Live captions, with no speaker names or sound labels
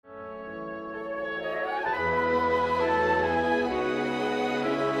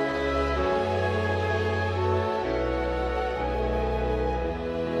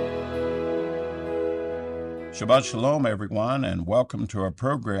Shabbat Shalom, everyone, and welcome to our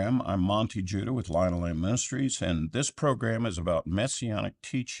program. I'm Monty Judah with Lionel A. Ministries, and this program is about Messianic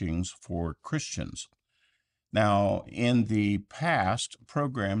teachings for Christians. Now, in the past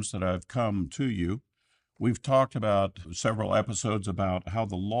programs that I've come to you, we've talked about several episodes about how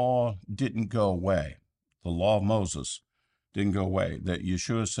the law didn't go away. The law of Moses didn't go away, that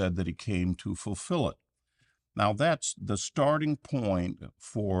Yeshua said that he came to fulfill it. Now, that's the starting point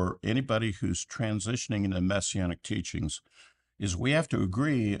for anybody who's transitioning into Messianic teachings, is we have to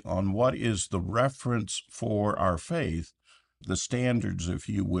agree on what is the reference for our faith, the standards, if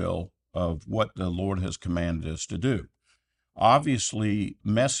you will, of what the Lord has commanded us to do. Obviously,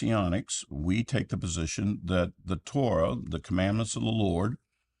 Messianics, we take the position that the Torah, the commandments of the Lord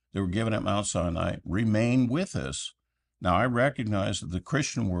that were given at Mount Sinai, remain with us. Now, I recognize that the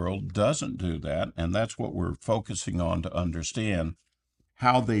Christian world doesn't do that, and that's what we're focusing on to understand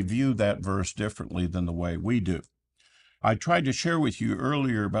how they view that verse differently than the way we do. I tried to share with you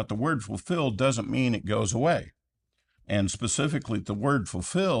earlier about the word fulfill doesn't mean it goes away. And specifically, the word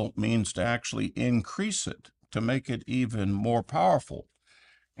fulfill means to actually increase it, to make it even more powerful.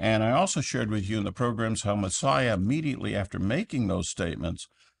 And I also shared with you in the programs how Messiah, immediately after making those statements,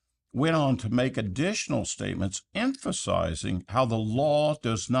 went on to make additional statements emphasizing how the law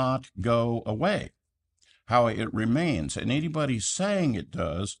does not go away, how it remains. And anybody saying it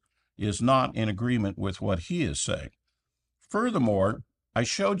does is not in agreement with what he is saying. Furthermore, I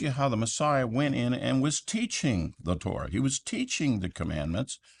showed you how the Messiah went in and was teaching the Torah. He was teaching the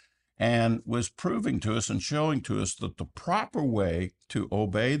commandments and was proving to us and showing to us that the proper way to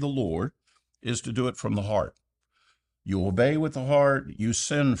obey the Lord is to do it from the heart. You obey with the heart, you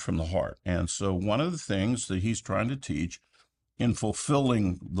sin from the heart. And so one of the things that he's trying to teach in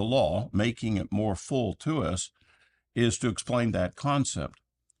fulfilling the law, making it more full to us, is to explain that concept.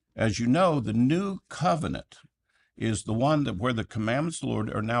 As you know, the new covenant is the one that where the commandments of the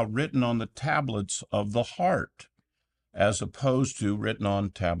Lord are now written on the tablets of the heart, as opposed to written on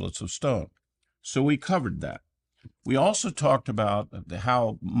tablets of stone. So we covered that. We also talked about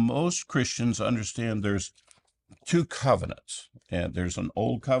how most Christians understand there's two covenants, and there's an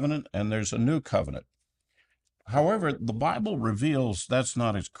old covenant and there's a new covenant. However, the Bible reveals that's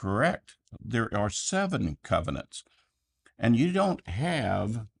not as correct. There are 7 covenants, and you don't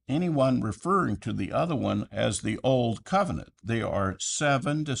have anyone referring to the other one as the old covenant. They are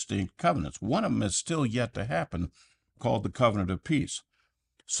 7 distinct covenants. One of them is still yet to happen, called the covenant of peace.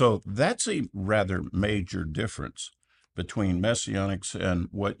 So that's a rather major difference between Messianics and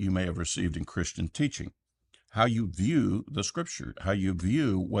what you may have received in Christian teaching. How you view the scripture, how you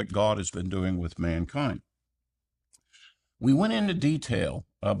view what God has been doing with mankind. We went into detail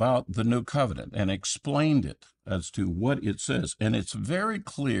about the new covenant and explained it as to what it says. And it's very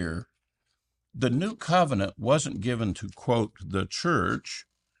clear the new covenant wasn't given to, quote, the church.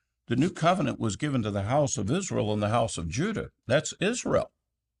 The new covenant was given to the house of Israel and the house of Judah. That's Israel.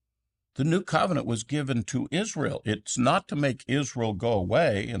 The new covenant was given to Israel. It's not to make Israel go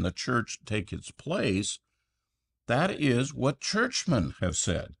away and the church take its place. That is what churchmen have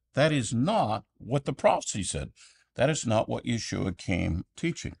said. That is not what the prophecy said. That is not what Yeshua came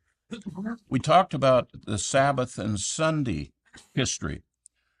teaching. We talked about the Sabbath and Sunday history,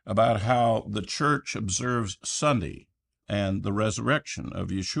 about how the church observes Sunday and the resurrection of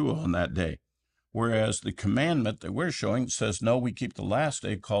Yeshua on that day, whereas the commandment that we're showing says, no, we keep the last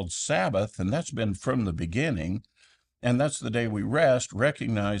day called Sabbath, and that's been from the beginning, and that's the day we rest,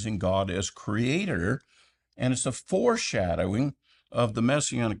 recognizing God as creator. And it's a foreshadowing of the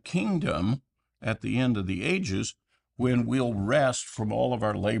Messianic kingdom at the end of the ages, when we'll rest from all of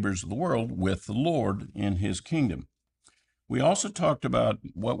our labors of the world with the Lord in his kingdom. We also talked about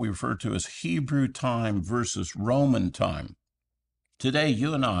what we refer to as Hebrew time versus Roman time. Today,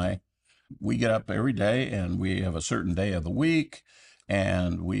 you and I, we get up every day and we have a certain day of the week,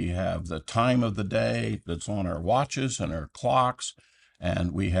 and we have the time of the day that's on our watches and our clocks.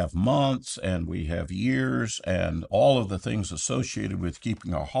 And we have months, and we have years, and all of the things associated with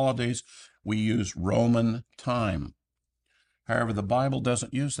keeping our holidays. We use Roman time. However, the Bible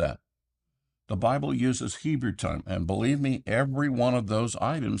doesn't use that. The Bible uses Hebrew time. And believe me, every one of those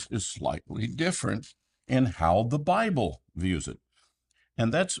items is slightly different in how the Bible views it.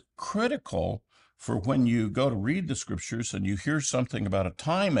 And that's critical for when you go to read the scriptures and you hear something about a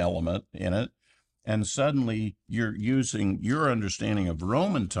time element in it, and suddenly you're using your understanding of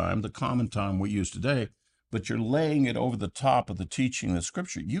Roman time, the common time we use today, but you're laying it over the top of the teaching of the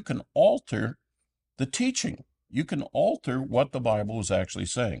scripture. You can alter the teaching. You can alter what the Bible is actually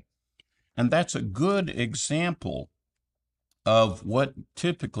saying. And that's a good example of what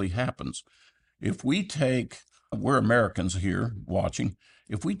typically happens. If we take we're Americans here watching.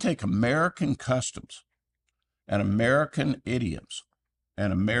 If we take American customs and American idioms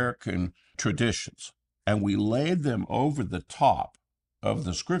and American traditions and we lay them over the top of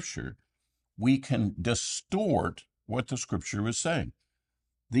the scripture, we can distort what the scripture is saying.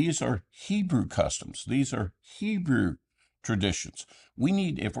 These are Hebrew customs. These are Hebrew traditions. We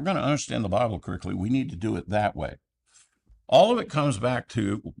need, if we're going to understand the Bible correctly, we need to do it that way. All of it comes back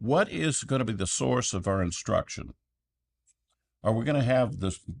to what is going to be the source of our instruction. Are we going to have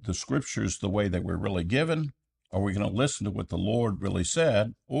the scriptures the way they were really given? Are we going to listen to what the Lord really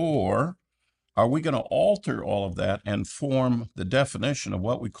said? Or are we going to alter all of that and form the definition of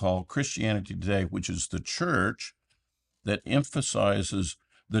what we call Christianity today, which is the church that emphasizes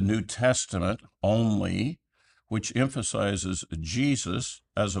the New Testament only, which emphasizes Jesus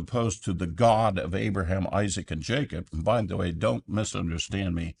as opposed to the God of Abraham, Isaac, and Jacob? And by the way, don't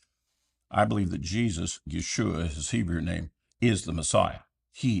misunderstand me. I believe that Jesus, Yeshua, his Hebrew name, is the Messiah.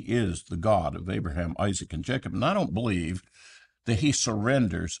 He is the God of Abraham, Isaac, and Jacob. And I don't believe that he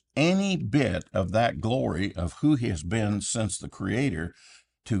surrenders any bit of that glory of who he has been since the Creator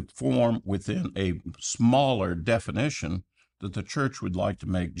to form within a smaller definition that the church would like to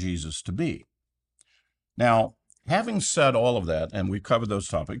make Jesus to be. Now, having said all of that, and we've covered those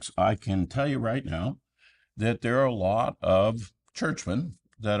topics, I can tell you right now that there are a lot of churchmen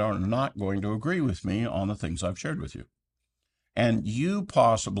that are not going to agree with me on the things I've shared with you. And you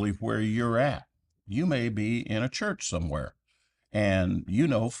possibly where you're at, you may be in a church somewhere, and you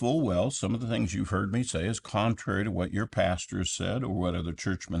know full well some of the things you've heard me say is contrary to what your pastor has said or what other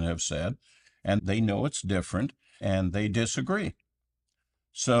churchmen have said, and they know it's different, and they disagree.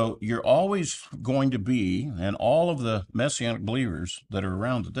 So you're always going to be, and all of the Messianic believers that are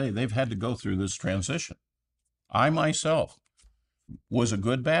around today, they've had to go through this transition. I myself was a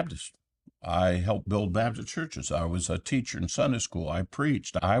good Baptist. I helped build Baptist churches. I was a teacher in Sunday school. I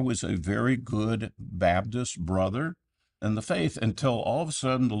preached. I was a very good Baptist brother in the faith until all of a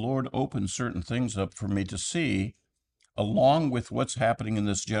sudden the Lord opened certain things up for me to see, along with what's happening in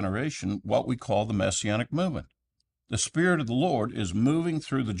this generation, what we call the Messianic movement. The Spirit of the Lord is moving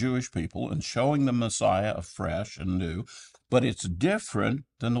through the Jewish people and showing the Messiah afresh and new, but it's different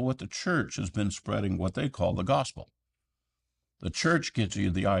than what the church has been spreading, what they call the gospel. The church gives you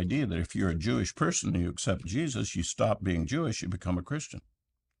the idea that if you're a Jewish person and you accept Jesus, you stop being Jewish, you become a Christian.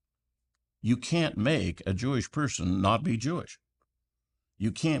 You can't make a Jewish person not be Jewish.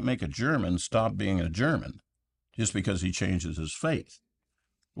 You can't make a German stop being a German just because he changes his faith.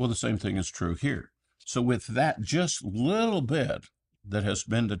 Well, the same thing is true here. So with that just little bit that has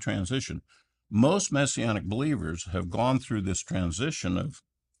been the transition, most Messianic believers have gone through this transition of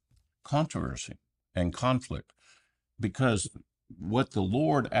controversy and conflict, because what the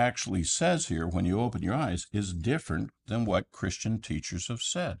Lord actually says here when you open your eyes is different than what Christian teachers have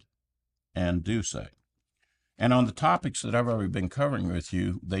said and do say. And on the topics that I've already been covering with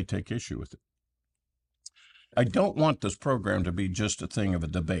you, they take issue with it. I don't want this program to be just a thing of a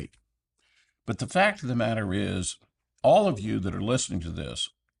debate. But the fact of the matter is, all of you that are listening to this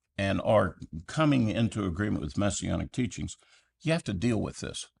and are coming into agreement with Messianic teachings, you have to deal with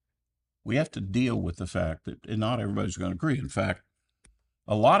this. We have to deal with the fact that not everybody's going to agree. In fact,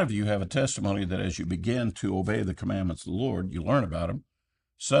 a lot of you have a testimony that as you begin to obey the commandments of the Lord, you learn about them.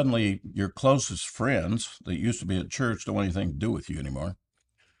 Suddenly, your closest friends that used to be at church don't want anything to do with you anymore.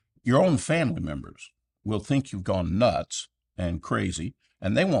 Your own family members will think you've gone nuts and crazy,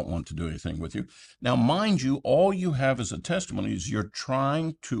 and they won't want to do anything with you. Now, mind you, all you have as a testimony is you're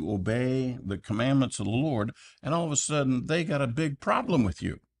trying to obey the commandments of the Lord, and all of a sudden, they got a big problem with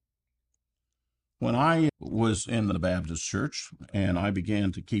you. When I was in the Baptist church and I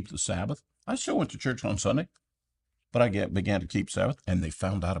began to keep the Sabbath, I still went to church on Sunday, but I began to keep Sabbath, and they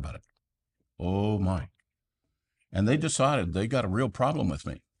found out about it. Oh, my. And they decided they got a real problem with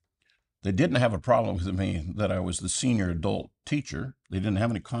me. They didn't have a problem with me that I was the senior adult teacher. They didn't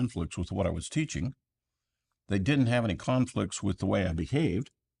have any conflicts with what I was teaching. They didn't have any conflicts with the way I behaved.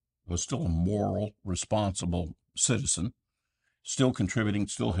 I was still a moral, responsible citizen, still contributing,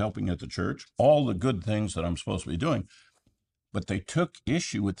 still helping at the church, all the good things that I'm supposed to be doing. But they took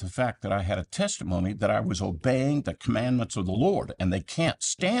issue with the fact that I had a testimony that I was obeying the commandments of the Lord, and they can't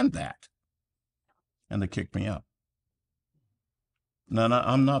stand that. And they kicked me out. Now,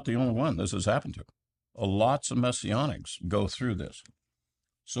 I'm not the only one this has happened to. Lots of Messianics go through this.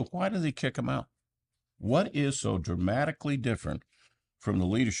 So why do they kick them out? What is so dramatically different from the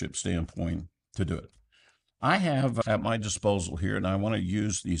leadership standpoint to do it? I have at my disposal here, and I want to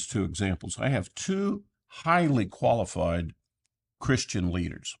use these two examples. I have two highly qualified Christian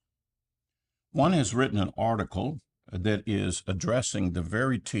leaders. One has written an article that is addressing the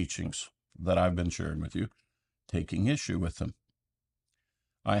very teachings that I've been sharing with you, taking issue with them.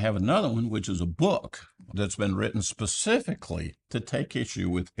 I have another one, which is a book that's been written specifically to take issue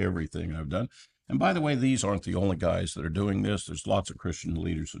with everything I've done. And by the way, these aren't the only guys that are doing this. There's lots of Christian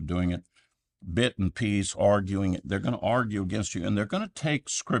leaders that are doing it, bit and piece, arguing. They're going to argue against you, and they're going to take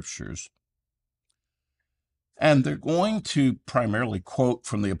scriptures, and they're going to primarily quote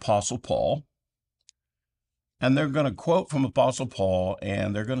from the Apostle Paul. And they're going to quote from Apostle Paul,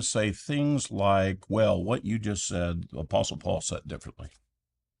 and they're going to say things like, well, what you just said, Apostle Paul said differently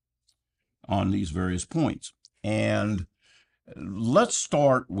on these various points. And let's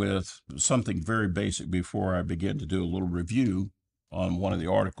start with something very basic before I begin to do a little review on one of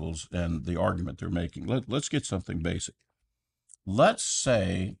the articles and the argument they're making. Let's get something basic. Let's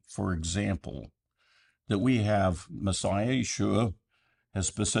say, for example, that we have Messiah Yeshua has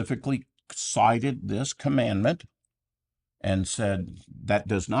specifically cited this commandment and said, that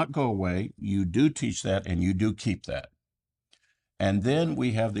does not go away. You do teach that and you do keep that. And then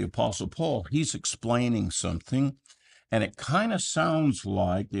we have the Apostle Paul. He's explaining something, and it kind of sounds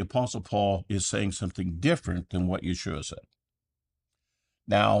like the Apostle Paul is saying something different than what Yeshua said.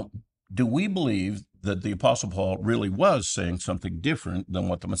 Now, do we believe that the Apostle Paul really was saying something different than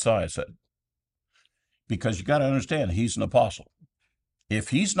what the Messiah said? Because you got to understand, he's an apostle. If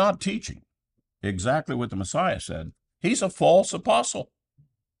he's not teaching exactly what the Messiah said, he's a false apostle.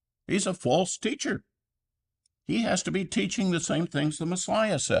 He's a false teacher. He has to be teaching the same things the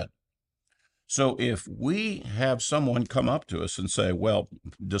Messiah said. So if we have someone come up to us and say, well,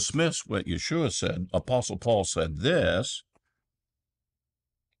 dismiss what Yeshua said, Apostle Paul said this,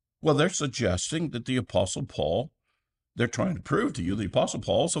 well, they're suggesting that the Apostle Paul, they're trying to prove to you the Apostle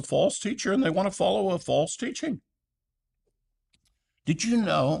Paul is a false teacher and they want to follow a false teaching. Did you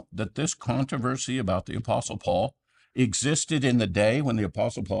know that this controversy about the Apostle Paul existed in the day when the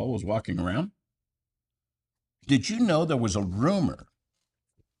Apostle Paul was walking around? Did you know there was a rumor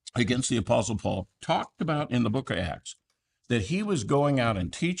against the Apostle Paul talked about in the book of Acts that he was going out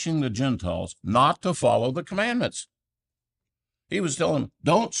and teaching the Gentiles not to follow the commandments? He was telling them,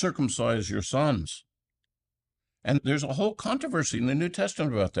 don't circumcise your sons. And there's a whole controversy in the New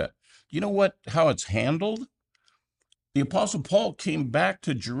Testament about that. You know how it's handled? The Apostle Paul came back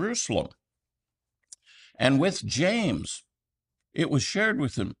to Jerusalem, and with James, it was shared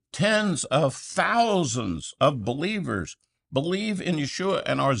with him. Tens of thousands of believers believe in Yeshua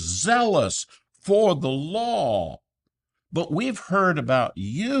and are zealous for the law. But we've heard about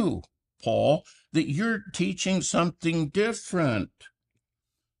you, Paul, that you're teaching something different.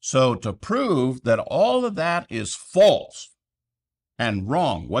 So to prove that all of that is false and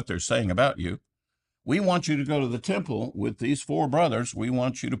wrong, what they're saying about you, we want you to go to the temple with these four brothers. We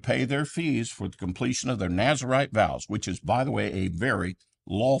want you to pay their fees for the completion of their Nazirite vows, which is, by the way, a very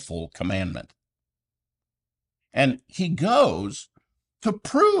lawful commandment. And he goes to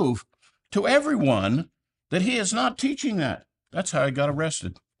prove to everyone that he is not teaching that. That's how he got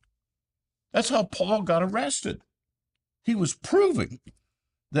arrested. That's how Paul got arrested. He was proving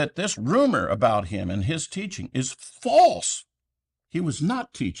that this rumor about him and his teaching is false. He was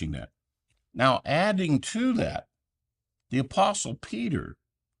not teaching that. Now, adding to that, the Apostle Peter,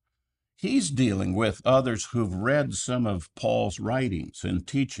 he's dealing with others who've read some of Paul's writings and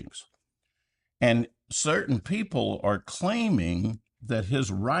teachings. And certain people are claiming that his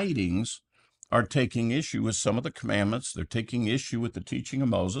writings are taking issue with some of the commandments. They're taking issue with the teaching of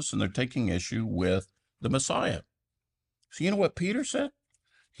Moses, and they're taking issue with the Messiah. So you know what Peter said?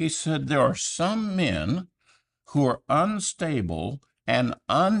 He said, there are some men who are unstable and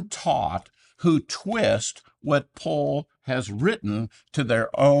untaught who twist what Paul has written to their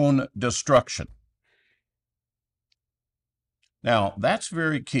own destruction. Now, that's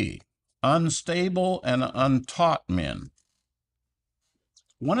very key. Unstable and untaught men.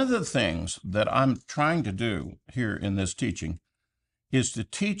 One of the things that I'm trying to do here in this teaching is to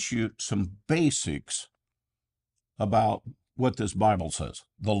teach you some basics about what this Bible says,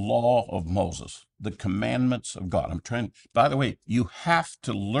 the law of Moses, the commandments of God. By the way, you have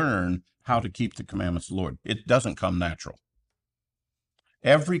to learn how to keep the commandments of the Lord. It doesn't come natural.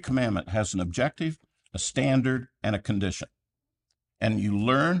 Every commandment has an objective, a standard, and a condition. And you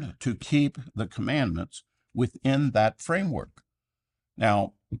learn to keep the commandments within that framework.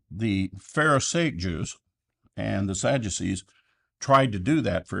 Now, the Pharisaic Jews and the Sadducees tried to do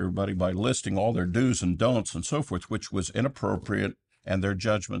that for everybody by listing all their do's and don'ts and so forth, which was inappropriate, and their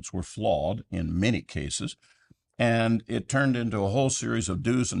judgments were flawed in many cases. And it turned into a whole series of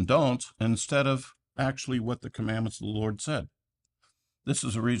do's and don'ts instead of actually what the commandments of the Lord said. This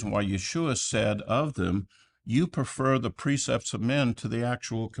is the reason why Yeshua said of them, you prefer the precepts of men to the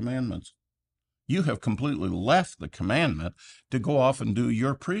actual commandments. You have completely left the commandment to go off and do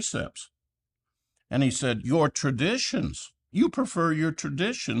your precepts. And he said, your traditions, you prefer your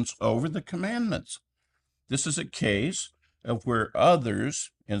traditions over the commandments. This is a case of where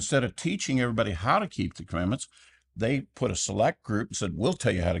others, instead of teaching everybody how to keep the commandments, they put a select group and said, we'll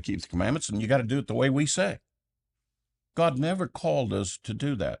tell you how to keep the commandments, and you got to do it the way we say. God never called us to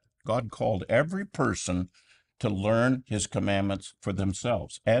do that. God called every person to learn his commandments for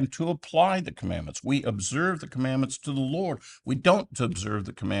themselves and to apply the commandments. We observe the commandments to the Lord. We don't observe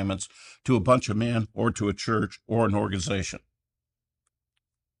the commandments to a bunch of men or to a church or an organization.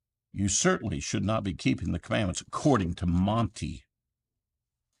 You certainly should not be keeping the commandments according to Monty.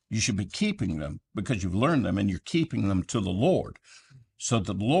 You should be keeping them because you've learned them and you're keeping them to the Lord. So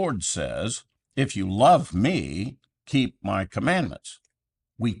the Lord says, if you love me, keep my commandments.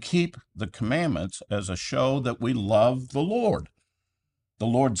 We keep the commandments as a show that we love the Lord. The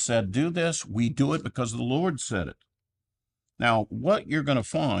Lord said, do this. We do it because the Lord said it. Now, what you're going to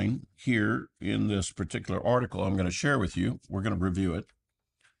find here in this particular article I'm going to share with you, we're going to review it.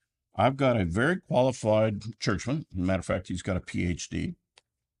 I've got a very qualified churchman. As a matter of fact, he's got a PhD,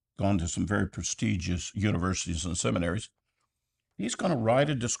 gone to some very prestigious universities and seminaries. He's going to write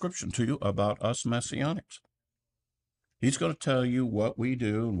a description to you about us Messianics. He's going to tell you what we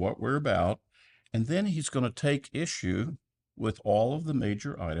do and what we're about, and then he's going to take issue with all of the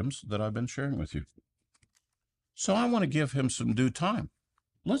major items that I've been sharing with you. So I want to give him some due time.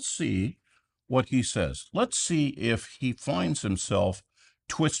 Let's see what he says. Let's see if he finds himself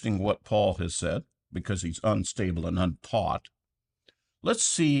twisting what Paul has said, because he's unstable and untaught. Let's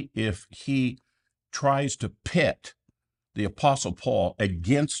see if he tries to pit the Apostle Paul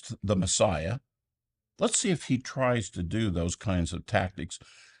against the Messiah. Let's see if he tries to do those kinds of tactics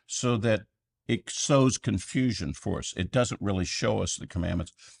so that it sows confusion for us. It doesn't really show us the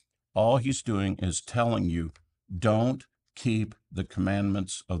commandments. All he's doing is telling you, don't keep the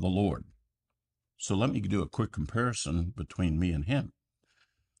commandments of the Lord. So let me do a quick comparison between me and him.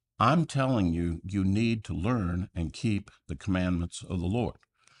 I'm telling you, you need to learn and keep the commandments of the Lord.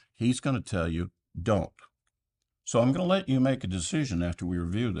 He's going to tell you, don't. So I'm going to let you make a decision after we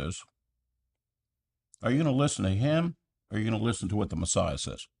review this. Are you going to listen to him, or are you going to listen to what the Messiah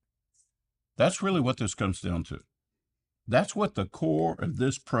says? That's really what this comes down to. That's what the core of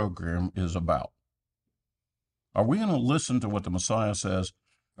this program is about. Are we going to listen to what the Messiah says,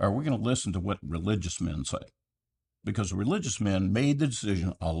 or are we going to listen to what religious men say? Because religious men made the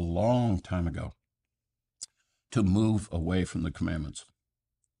decision a long time ago to move away from the commandments.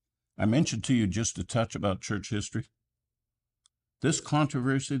 I mentioned to you just a touch about church history. This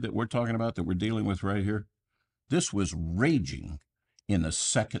controversy that we're talking about, that we're dealing with right here, this was raging in the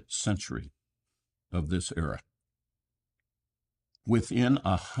 2nd century of this era. Within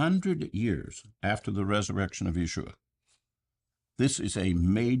 100 years after the resurrection of Yeshua, this is a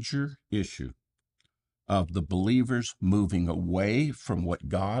major issue of the believers moving away from what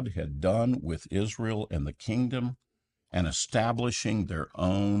God had done with Israel and the kingdom and establishing their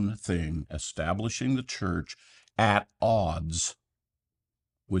own thing, establishing the church at odds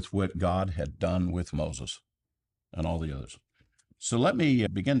with what God had done with Moses and all the others. So let me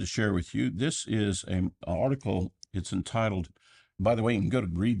begin to share with you. This is an article. It's entitled, by the way, you can go to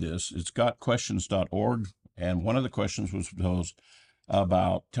read this. It's gotquestions.org, and one of the questions was posed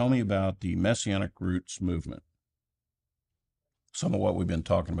about, tell me about the Messianic Roots movement. Some of what we've been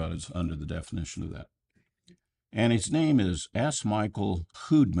talking about is under the definition of that. And his name is S. Michael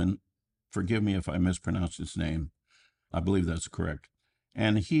Hoodman. Forgive me if I mispronounced his name. I believe that's correct.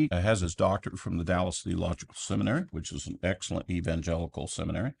 And he has his doctorate from the Dallas Theological Seminary, which is an excellent evangelical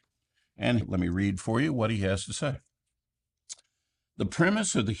seminary. And let me read for you what he has to say. The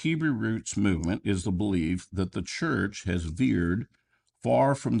premise of the Hebrew Roots movement is the belief that the church has veered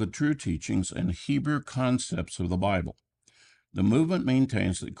far from the true teachings and Hebrew concepts of the Bible. The movement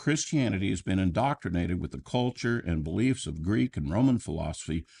maintains that Christianity has been indoctrinated with the culture and beliefs of Greek and Roman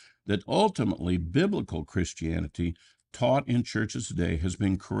philosophy, that ultimately biblical Christianity taught in churches today has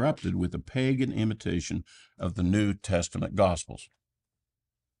been corrupted with a pagan imitation of the New Testament Gospels.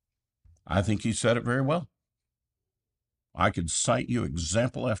 I think he said it very well. I could cite you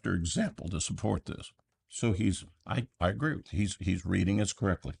example after example to support this. So I agree with he's reading it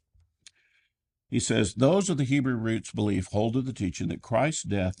correctly. He says, those of the Hebrew roots belief hold to the teaching that Christ's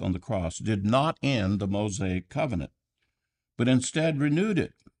death on the cross did not end the Mosaic covenant, but instead renewed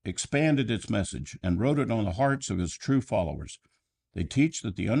it, expanded its message, and wrote it on the hearts of his true followers. They teach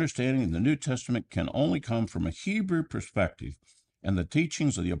that the understanding of the New Testament can only come from a Hebrew perspective and the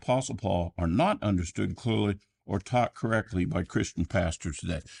teachings of the Apostle Paul are not understood clearly or taught correctly by Christian pastors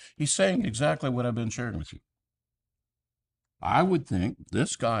today. He's saying exactly what I've been sharing with you. I would think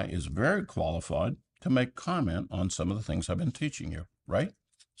this guy is very qualified to make comment on some of the things I've been teaching you, right?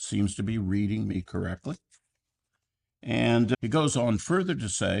 Seems to be reading me correctly. And he goes on further to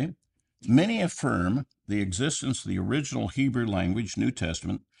say, many affirm the existence of the original Hebrew language, New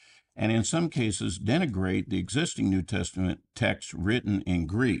Testament, and in some cases denigrate the existing New Testament text written in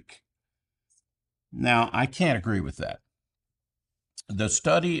Greek. Now, I can't agree with that. The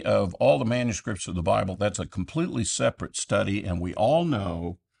study of all the manuscripts of the Bible, that's a completely separate study, and we all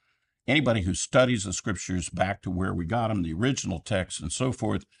know, anybody who studies the scriptures back to where we got them, the original text and so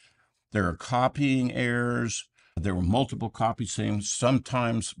forth, there are copying errors. There were multiple copies.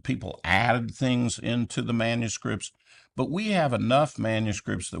 Sometimes people added things into the manuscripts, but we have enough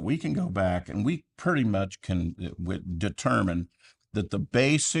manuscripts that we can go back and we pretty much can determine that the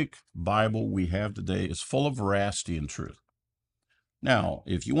basic Bible we have today is full of veracity and truth. Now,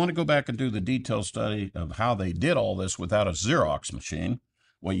 if you want to go back and do the detailed study of how they did all this without a Xerox machine,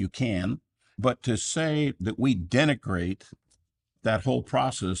 well, you can. But to say that we denigrate that whole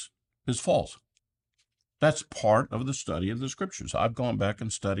process is false. That's part of the study of the scriptures. I've gone back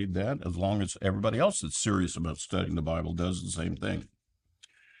and studied that, as long as everybody else that's serious about studying the Bible does the same thing.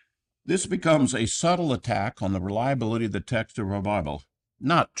 This becomes a subtle attack on the reliability of the text of our Bible.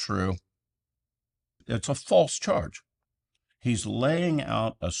 Not true. It's a false charge. He's laying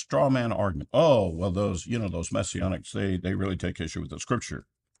out a straw man argument. Oh, well, those Messianics, they really take issue with the scripture.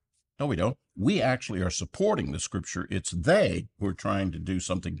 No, we don't. We actually are supporting the scripture. It's they who are trying to do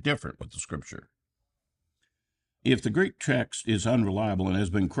something different with the scripture. If the Greek text is unreliable and has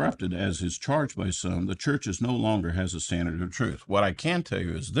been corrupted, as is charged by some, the church no longer has a standard of truth. What I can tell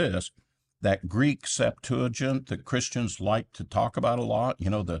you is this, that Greek Septuagint that Christians like to talk about a lot,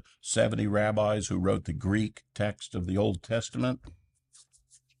 the 70 rabbis who wrote the Greek text of the Old Testament.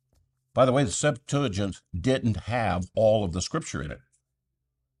 By the way, the Septuagint didn't have all of the scripture in it.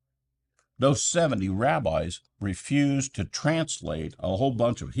 Those 70 rabbis refused to translate a whole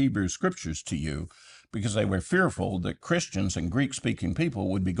bunch of Hebrew scriptures to you because they were fearful that Christians and Greek-speaking people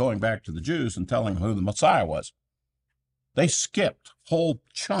would be going back to the Jews and telling them who the Messiah was. They skipped whole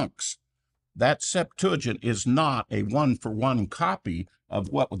chunks. That Septuagint is not a one-for-one copy of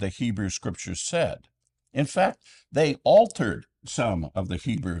what the Hebrew scriptures said. In fact, they altered some of the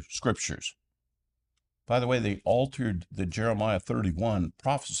Hebrew scriptures. By the way, they altered the Jeremiah 31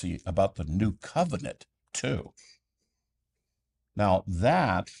 prophecy about the new covenant, too. Now,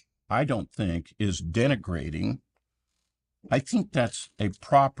 that, I don't think, is denigrating. I think that's a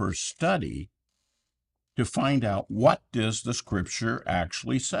proper study to find out what does the scripture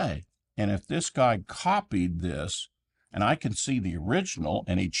actually say. And if this guy copied this, and I can see the original,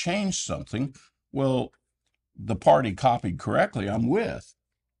 and he changed something, well, the part he copied correctly, I'm with.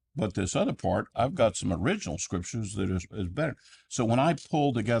 But this other part, I've got some original scriptures that is better. So when I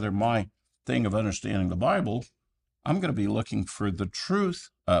pull together my thing of understanding the Bible, I'm going to be looking for the truth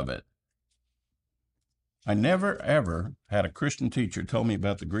of it. I never, ever had a Christian teacher tell me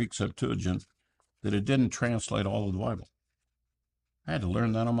about the Greek Septuagint that it didn't translate all of the Bible. I had to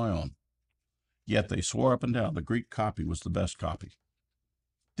learn that on my own. Yet they swore up and down the Greek copy was the best copy.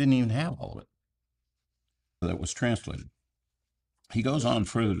 Didn't even have all of it that was translated. He goes on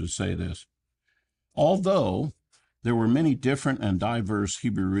further to say this. Although there were many different and diverse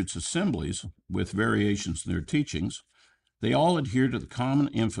Hebrew roots assemblies with variations in their teachings, they all adhere to the common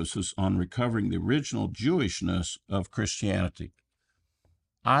emphasis on recovering the original Jewishness of Christianity.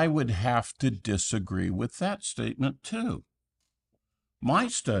 I would have to disagree with that statement too. My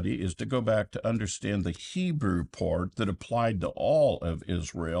study is to go back to understand the Hebrew part that applied to all of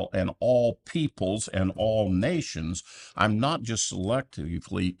Israel and all peoples and all nations. I'm not just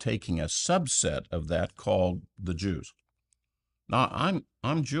selectively taking a subset of that called the Jews. Now,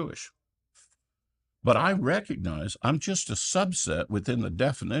 I'm Jewish, but I recognize I'm just a subset within the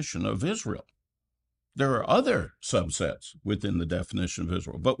definition of Israel. There are other subsets within the definition of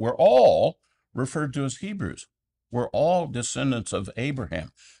Israel, but we're all referred to as Hebrews. We're all descendants of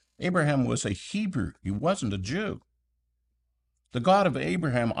Abraham. Abraham was a Hebrew. He wasn't a Jew. The God of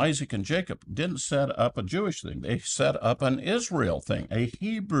Abraham, Isaac, and Jacob didn't set up a Jewish thing. They set up an Israel thing, a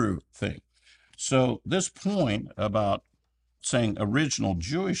Hebrew thing. So this point about saying original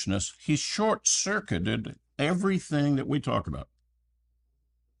Jewishness, he short-circuited everything that we talk about.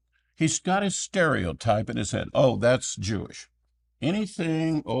 He's got his stereotype in his head. Oh, that's Jewish.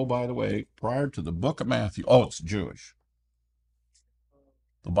 Anything, oh, by the way, prior to the book of Matthew, oh, it's Jewish.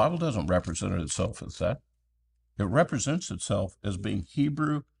 The Bible doesn't represent itself as that. It represents itself as being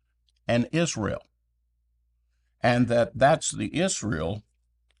Hebrew and Israel. And that's the Israel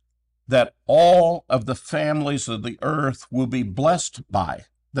that all of the families of the earth will be blessed by,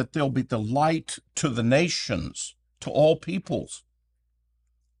 that they'll be the light to the nations, to all peoples.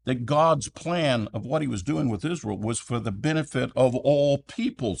 That God's plan of what he was doing with Israel was for the benefit of all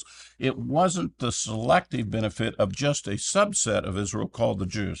peoples. It wasn't the selective benefit of just a subset of Israel called the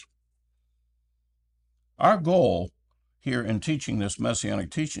Jews. Our goal here in teaching this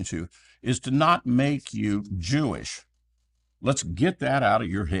Messianic teaching to you is to not make you Jewish. Let's get that out of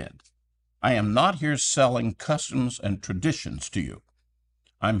your head. I am not here selling customs and traditions to you.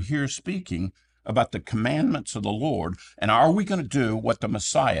 I'm here speaking about the commandments of the Lord, and are we going to do what the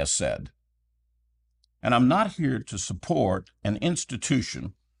Messiah said? And I'm not here to support an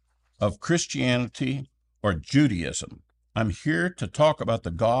institution of Christianity or Judaism. I'm here to talk about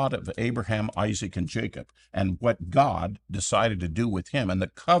the God of Abraham, Isaac, and Jacob, and what God decided to do with him and the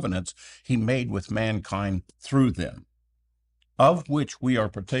covenants he made with mankind through them, of which we are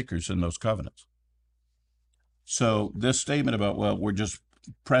partakers in those covenants. So this statement about, well, we're just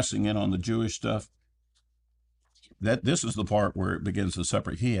pressing in on the Jewish stuff, this is the part where it begins to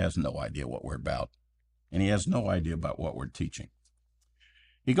separate. He has no idea what we're about, and he has no idea about what we're teaching.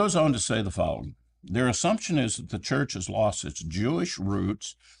 He goes on to say the following: their assumption is that the church has lost its Jewish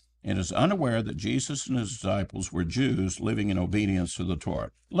roots and is unaware that Jesus and his disciples were Jews living in obedience to the Torah.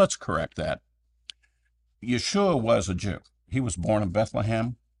 Let's correct that. Yeshua was a Jew. He was born in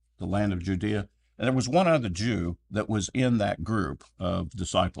Bethlehem, the land of Judea, and there was one other Jew that was in that group of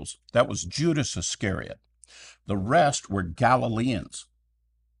disciples. That was Judas Iscariot. The rest were Galileans.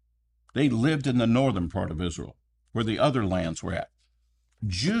 They lived in the northern part of Israel, where the other lands were at.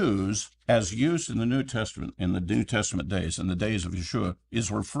 Jews, as used in the New Testament, in the New Testament days, in the days of Yeshua,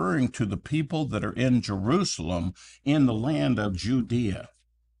 is referring to the people that are in Jerusalem, in the land of Judea.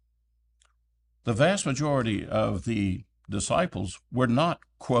 The vast majority of the disciples were not,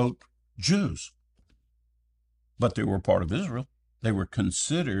 quote, Jews, but they were part of Israel. They were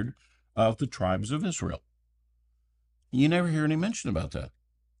considered of the tribes of Israel. You never hear any mention about that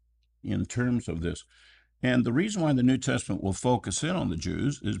in terms of this. And the reason why the New Testament will focus in on the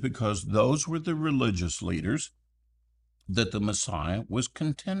Jews is because those were the religious leaders that the Messiah was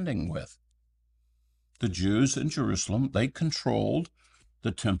contending with. The Jews in Jerusalem, they controlled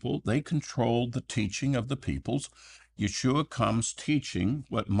the temple, they controlled the teaching of the peoples. Yeshua comes teaching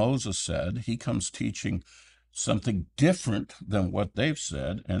what Moses said. He comes teaching something different than what they've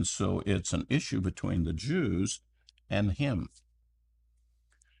said, and so it's an issue between the Jews and him.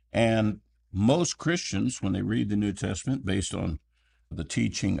 And most Christians, when they read the New Testament based on the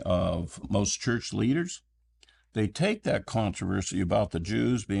teaching of most church leaders, they take that controversy about the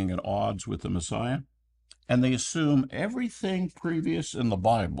Jews being at odds with the Messiah, and they assume everything previous in the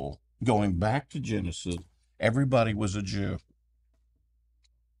Bible, going back to Genesis, everybody was a Jew.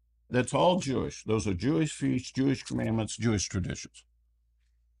 That's all Jewish. Those are Jewish feasts, Jewish commandments, Jewish traditions.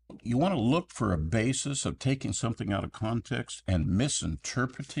 You want to look for a basis of taking something out of context and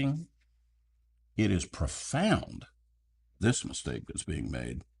misinterpreting. It is profound, this mistake that's being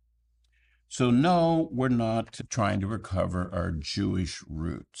made. So no, we're not trying to recover our Jewish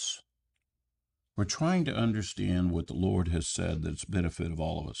roots. We're trying to understand what the Lord has said that's the benefit of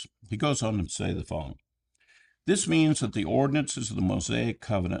all of us. He goes on to say the following: this means that the ordinances of the Mosaic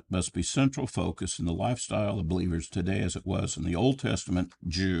covenant must be central focus in the lifestyle of believers today as it was in the Old Testament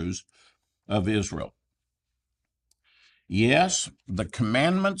Jews of Israel. Yes, the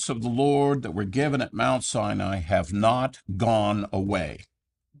commandments of the Lord that were given at Mount Sinai have not gone away.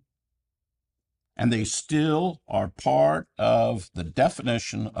 And they still are part of the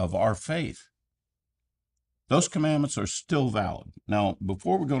definition of our faith. Those commandments are still valid. Now,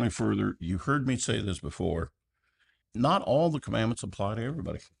 before we go any further, you heard me say this before. Not all the commandments apply to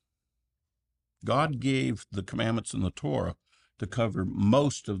everybody. God gave the commandments in the Torah to cover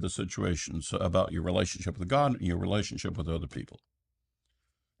most of the situations about your relationship with God and your relationship with other people.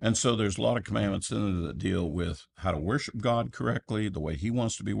 And so there's a lot of commandments in there that deal with how to worship God correctly, the way he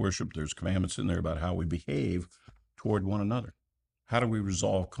wants to be worshiped. There's commandments in there about how we behave toward one another. How do we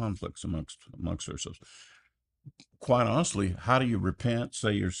resolve conflicts amongst ourselves? Quite honestly, how do you repent,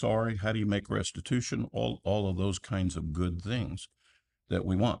 say you're sorry? How do you make restitution? All of those kinds of good things that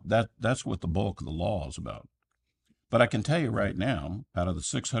we want. That's what the bulk of the law is about. But I can tell you right now, out of the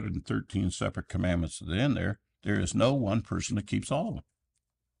 613 separate commandments that are in there, there is no one person that keeps all of them.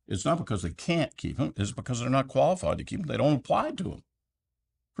 It's not because they can't keep them. It's because they're not qualified to keep them. They don't apply to them.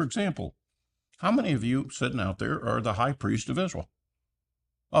 For example, how many of you sitting out there are the high priest of Israel?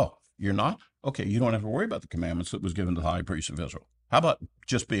 Oh, You're not? Okay, you don't have to worry about the commandments that was given to the high priest of Israel. How about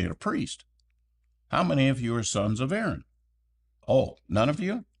just being a priest? How many of you are sons of Aaron? Oh, none of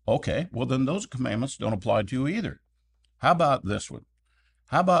you? Okay, well then those commandments don't apply to you either. How about this one?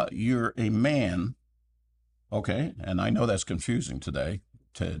 How about you're a man? Okay, and I know that's confusing today,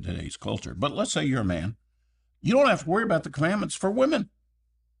 to today's culture, but let's say you're a man. You don't have to worry about the commandments for women.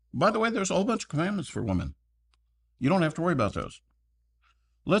 By the way, there's a whole bunch of commandments for women. You don't have to worry about those.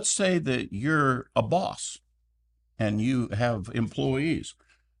 Let's say that you're a boss and you have employees.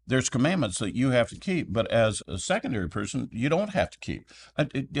 There's commandments that you have to keep, but as a secondary person, you don't have to keep.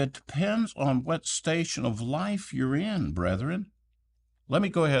 It depends on what station of life you're in, brethren. Let me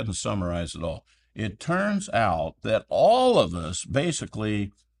go ahead and summarize it all. It turns out that all of us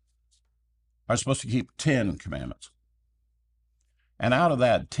basically are supposed to keep 10 commandments. And out of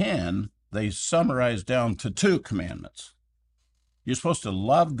that 10, they summarize down to 2 commandments. You're supposed to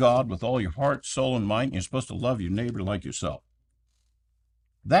love God with all your heart, soul, and mind. And you're supposed to love your neighbor like yourself.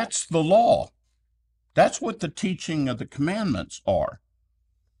 That's the law. That's what the teaching of the commandments are.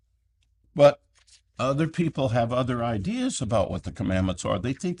 But other people have other ideas about what the commandments are.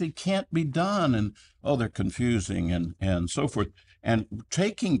 They think they can't be done, and they're confusing and so forth. And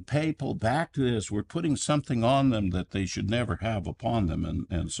taking people back to this, we're putting something on them that they should never have upon them,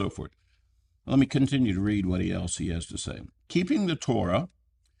 and so forth. Let me continue to read what else he has to say. Keeping the Torah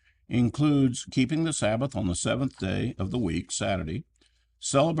includes keeping the Sabbath on the 7th day of the week, Saturday,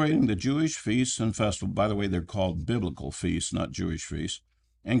 celebrating the Jewish feasts and festivals. By the way, they're called biblical feasts, not Jewish feasts,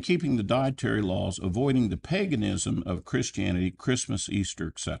 and keeping the dietary laws, avoiding the paganism of Christianity, Christmas, Easter,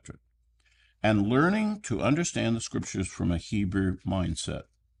 etc., and learning to understand the scriptures from a Hebrew mindset.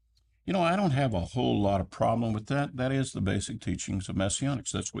 I don't have a whole lot of problem with that. That is the basic teachings of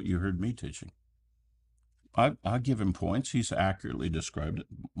Messianics. That's what you heard me teaching. I give him points. He's accurately described it.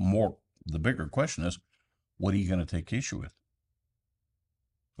 The bigger question is, what are you going to take issue with?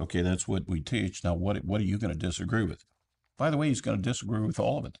 Okay, that's what we teach. Now, what are you going to disagree with? By the way, he's going to disagree with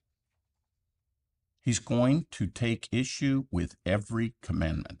all of it. He's going to take issue with every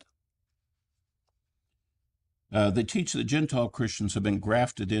commandment. They teach that Gentile Christians have been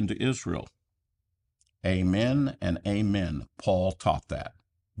grafted into Israel. Amen and amen. Paul taught that.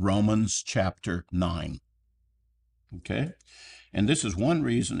 Romans chapter 9. Okay? And this is one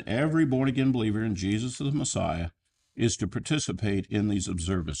reason every born-again believer in Jesus the Messiah is to participate in these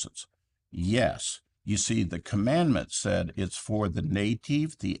observances. Yes, you see, the commandment said it's for the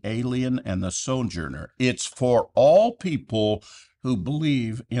native, the alien, and the sojourner. It's for all people who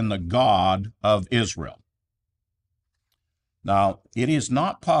believe in the God of Israel. Now, it is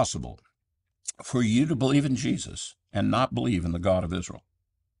not possible for you to believe in Jesus and not believe in the God of Israel.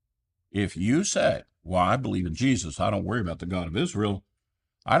 If you say, well, I believe in Jesus, I don't worry about the God of Israel,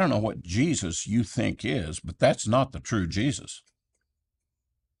 I don't know what Jesus you think is, but that's not the true Jesus.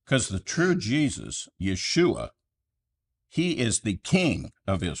 Because the true Jesus, Yeshua, he is the King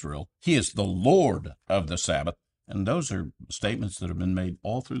of Israel. He is the Lord of the Sabbath. And those are statements that have been made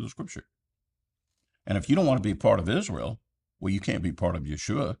all through the Scripture. And if you don't want to be part of Israel, well, you can't be part of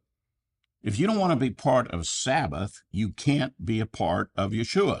Yeshua. If you don't want to be part of Sabbath, you can't be a part of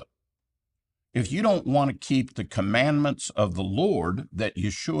Yeshua. If you don't want to keep the commandments of the Lord that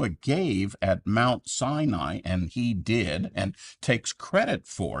Yeshua gave at Mount Sinai, and he did, and takes credit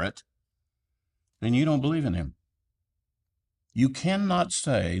for it, then you don't believe in him. You cannot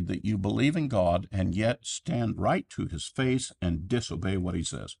say that you believe in God and yet stand right to his face and disobey what he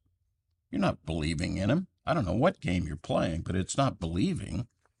says. You're not believing in him. I don't know what game you're playing, but it's not believing.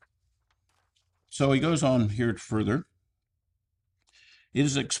 So he goes on here further. It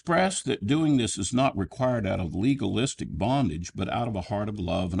is expressed that doing this is not required out of legalistic bondage, but out of a heart of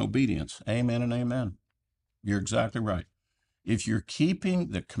love and obedience. Amen and amen. You're exactly right. If you're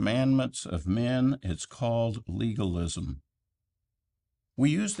keeping the commandments of men, it's called legalism. We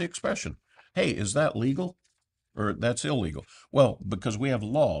use the expression, hey, is that legal? Or that's illegal. Well, because we have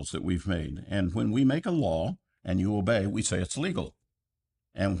laws that we've made. And when we make a law and you obey, we say it's legal.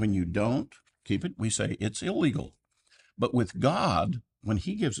 And when you don't keep it, we say it's illegal. But with God, when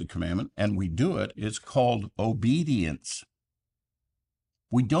he gives a commandment and we do it, it's called obedience.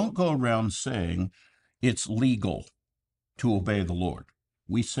 We don't go around saying it's legal to obey the Lord.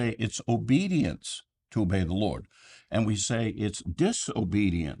 We say it's obedience to obey the Lord. And we say it's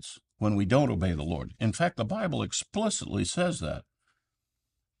disobedience when we don't obey the Lord. In fact, the Bible explicitly says that.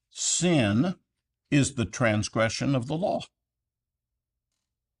 Sin is the transgression of the law.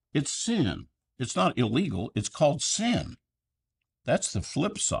 It's sin. It's not illegal. It's called sin. That's the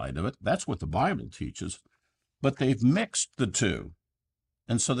flip side of it. That's what the Bible teaches. But they've mixed the two.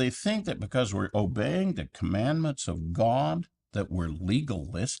 And so they think that because we're obeying the commandments of God, that we're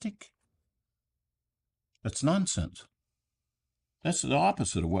legalistic. That's nonsense. That's the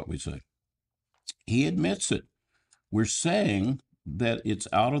opposite of what we say. He admits it. We're saying that it's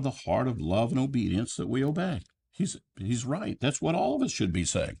out of the heart of love and obedience that we obey. He's right. That's what all of us should be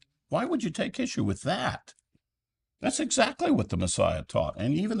saying. Why would you take issue with that? That's exactly what the Messiah taught,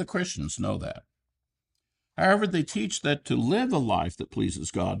 and even the Christians know that. However, they teach that to live a life that pleases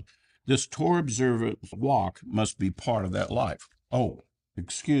God, this Torah observant walk must be part of that life. Oh,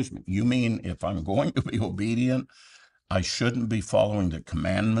 excuse me. You mean if I'm going to be obedient, I shouldn't be following the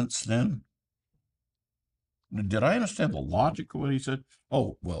commandments then? Did I understand the logic of what he said?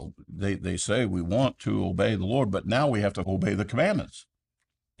 Oh, well, they say we want to obey the Lord, but now we have to obey the commandments.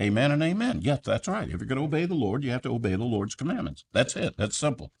 Amen and amen. Yes, that's right. If you're going to obey the Lord, you have to obey the Lord's commandments. That's it. That's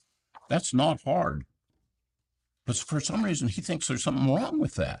simple. That's not hard. But for some reason, he thinks there's something wrong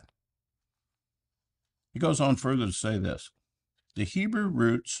with that. He goes on further to say this. The Hebrew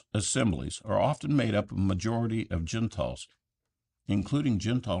roots assemblies are often made up of a majority of Gentiles, including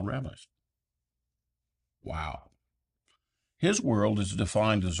Gentile rabbis. Wow. His world is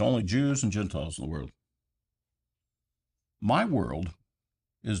defined as only Jews and Gentiles in the world. My world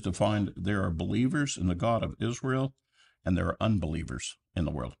is defined there are believers in the God of Israel and there are unbelievers in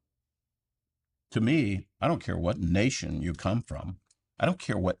the world. To me, I don't care what nation you come from. I don't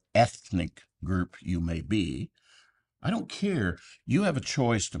care what ethnic group you may be. I don't care. You have a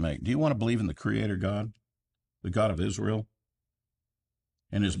choice to make. Do you want to believe in the Creator God, the God of Israel,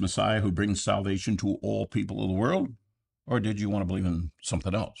 and his Messiah who brings salvation to all people of the world? Or did you want to believe in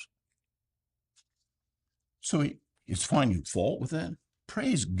something else? So he's finding fault with that.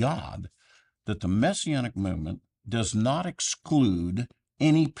 Praise God that the Messianic movement does not exclude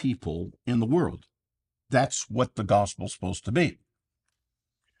any people in the world. That's what the gospel's supposed to be.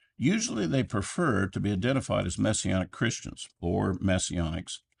 Usually they prefer to be identified as Messianic Christians or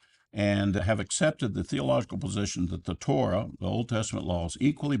Messianics and have accepted the theological position that the Torah, the Old Testament law, is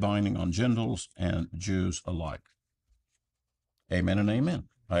equally binding on Gentiles and Jews alike. Amen and amen.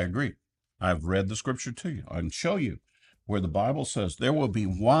 I agree. I've read the scripture to you. I can show you where the Bible says there will be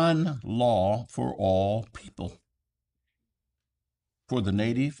one law for all people. For the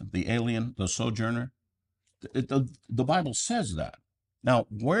native, the alien, the sojourner. The Bible says that. Now,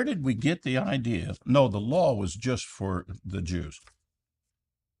 where did we get the idea? No, the law was just for the Jews.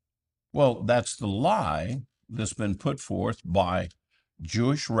 Well, that's the lie that's been put forth by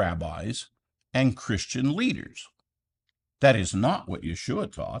Jewish rabbis and Christian leaders. That is not what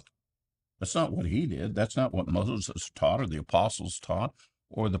Yeshua taught. That's not what he did. That's not what Moses taught or the apostles taught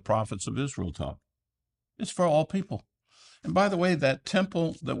or the prophets of Israel taught. It's for all people. And by the way, that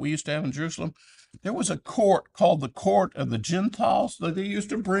temple that we used to have in Jerusalem, there was a court called the Court of the Gentiles that they used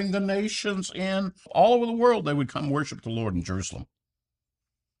to bring the nations in. All over the world, they would come worship the Lord in Jerusalem.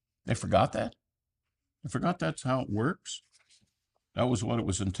 They forgot that. They forgot that's how it works. That was what it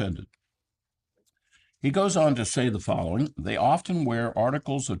was intended. He goes on to say the following. They often wear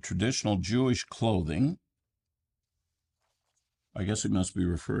articles of traditional Jewish clothing. I guess he must be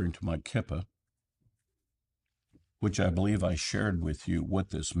referring to my kippah, which I believe I shared with you what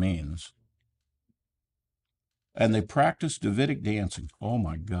this means. And they practice Davidic dancing. Oh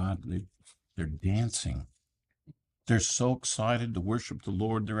my God, they're dancing. They're so excited to worship the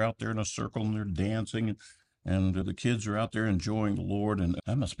Lord. They're out there in a circle and they're dancing, and the kids are out there enjoying the Lord, and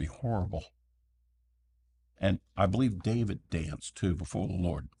that must be horrible. And I believe David danced too before the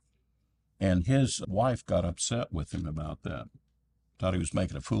Lord. And his wife got upset with him about that. Thought he was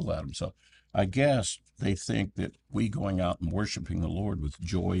making a fool out of himself. I guess they think that we going out and worshiping the Lord with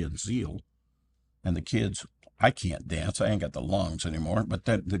joy and zeal, and the kids, I can't dance. I ain't got the lungs anymore. But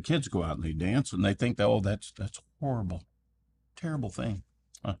the kids go out and they dance, and they think, oh, that's horrible, terrible thing,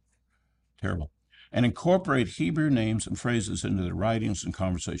 terrible. And incorporate Hebrew names and phrases into their writings and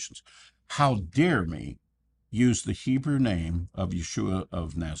conversations. How dare me use the Hebrew name of Yeshua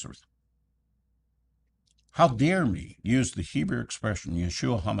of Nazareth? How dare me use the Hebrew expression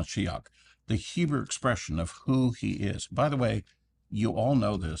Yeshua HaMashiach, the Hebrew expression of who he is? By the way, you all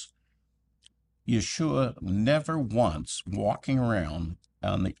know this. Yeshua never once walking around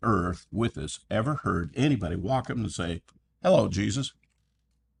on the earth with us ever heard anybody walk up and say, "Hello, Jesus."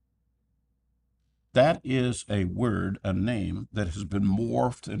 That is a word, a name that has been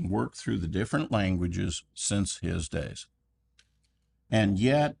morphed and worked through the different languages since his days. And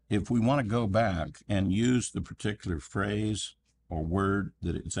yet, if we want to go back and use the particular phrase or word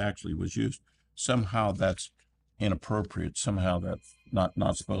that it actually was used, somehow that's inappropriate. Somehow that's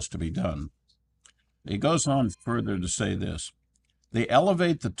not supposed to be done. He goes on further to say this. They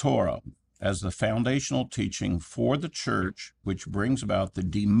elevate the Torah as the foundational teaching for the church, which brings about the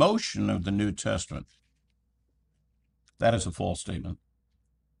demotion of the New Testament. That is a false statement.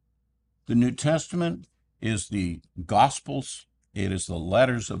 The New Testament is the Gospels, it is the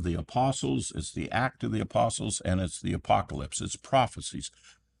letters of the apostles, it's the act of the apostles, and it's the apocalypse, it's prophecies.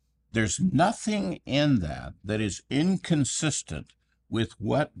 There's nothing in that that is inconsistent with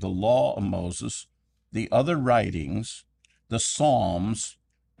what the law of Moses, the other writings, the Psalms,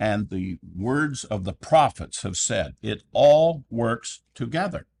 and the words of the prophets have said. It all works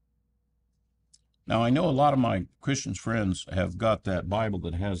together. Now, I know a lot of my Christian friends have got that Bible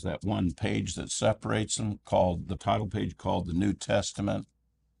that has that one page that separates them, called the title page called the New Testament.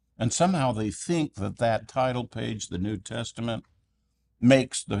 And somehow they think that that title page, the New Testament,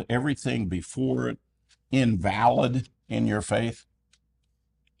 makes everything before it invalid in your faith.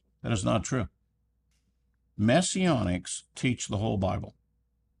 That is not true. Messianics teach the whole Bible.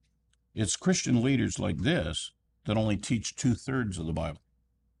 It's Christian leaders like this that only teach 2/3 of the Bible.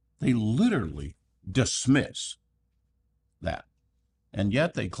 They literally dismiss that. And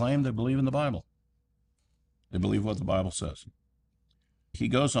yet they claim they believe in the Bible. They believe what the Bible says. He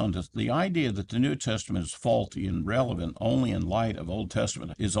goes on to the idea that the New Testament is faulty and relevant only in light of Old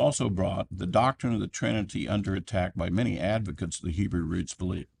Testament is also brought the doctrine of the Trinity under attack by many advocates of the Hebrew roots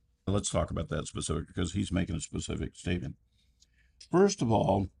belief. Let's talk about that specific, because he's making a specific statement. First of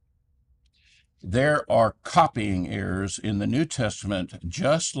all, there are copying errors in the New Testament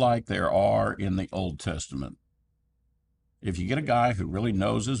just like there are in the Old Testament. If you get a guy who really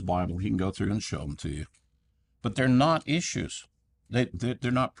knows his Bible, he can go through and show them to you. But they're not issues.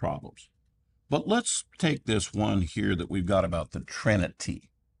 They're not problems. But let's take this one here that we've got about the Trinity.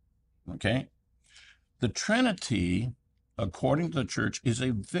 Okay? The Trinity, according to the church, is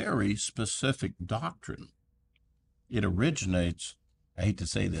a very specific doctrine. It originates, I hate to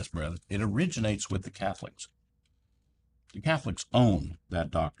say this, brother, it originates with the Catholics. The Catholics own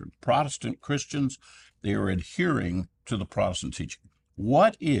that doctrine. Protestant Christians, they are adhering to the Protestant teaching.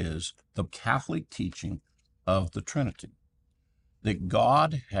 What is the Catholic teaching of the Trinity? That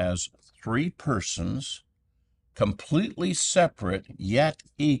God has 3 persons, completely separate yet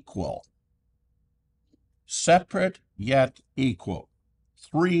equal. Separate yet equal.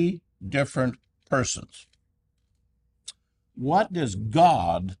 3 different persons. What does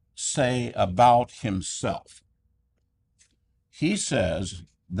God say about himself? He says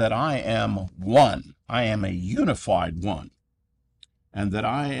that I am one. I am a unified one. And that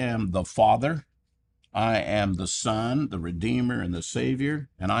I am the Father, I am the Son, the Redeemer, and the Savior,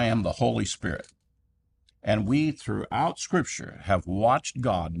 and I am the Holy Spirit. And we, throughout Scripture, have watched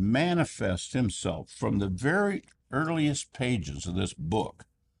God manifest himself from the very earliest pages of this book,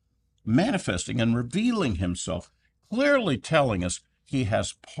 manifesting and revealing himself, clearly telling us he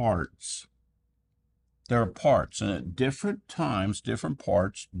has parts. There are parts, and at different times, different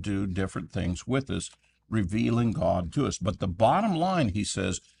parts do different things with us, revealing God to us. But the bottom line, he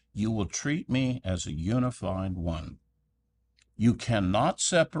says, you will treat me as a unified one. You cannot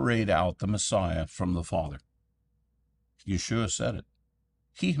separate out the Messiah from the Father. Yeshua said it.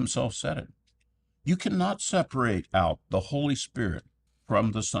 He himself said it. You cannot separate out the Holy Spirit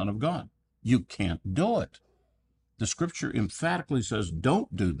from the Son of God. You can't do it. The Scripture emphatically says,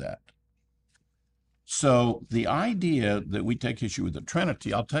 don't do that. So the idea that we take issue with the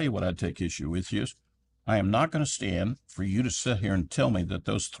Trinity, I'll tell you what I take issue with is, I am not going to stand for you to sit here and tell me that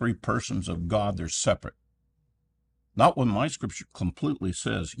those 3 persons of God, they're separate. Not when my Scripture completely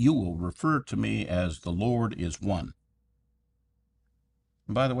says, you will refer to me as the Lord is one.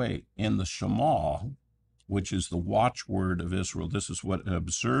 And by the way, in the Shema, which is the watchword of Israel, this is what an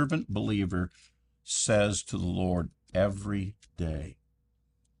observant believer says to the Lord every day.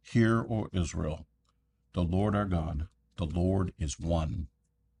 Hear, O Israel, the Lord our God, the Lord is one.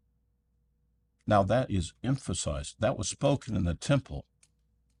 Now that is emphasized. That was spoken in the temple.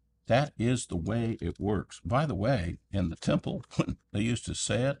 That is the way it works. By the way, in the temple, when they used to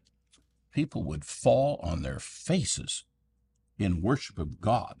say it, people would fall on their faces in worship of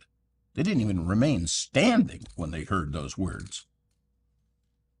God. They didn't even remain standing when they heard those words.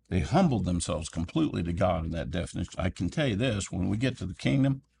 They humbled themselves completely to God in that definition. I can tell you this, when we get to the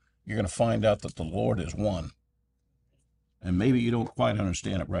kingdom, you're going to find out that the Lord is one. And maybe you don't quite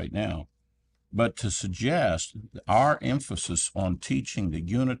understand it right now, but to suggest our emphasis on teaching the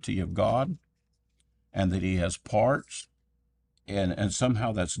unity of God and that he has parts, and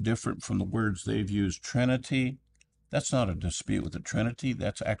somehow that's different from the words they've used, Trinity, that's not a dispute with the Trinity.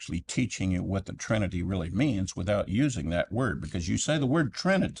 That's actually teaching you what the Trinity really means without using that word. Because you say the word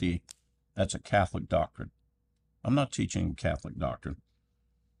Trinity, that's a Catholic doctrine. I'm not teaching Catholic doctrine.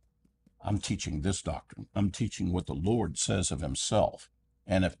 I'm teaching this doctrine. I'm teaching what the Lord says of himself.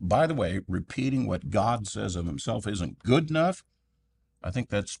 And if, by the way, repeating what God says of himself isn't good enough, I think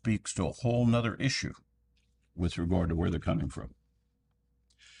that speaks to a whole nother issue with regard to where they're coming from.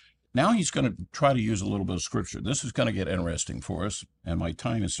 Now he's going to try to use a little bit of scripture. This is going to get interesting for us, and my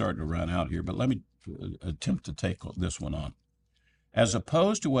time is starting to run out here, but let me attempt to take this one on. As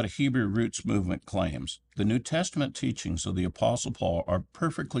opposed to what a Hebrew roots movement claims, the New Testament teachings of the Apostle Paul are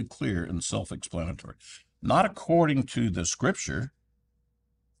perfectly clear and self-explanatory. Not according to the scripture.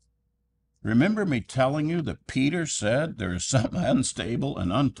 Remember me telling you that Peter said there are some unstable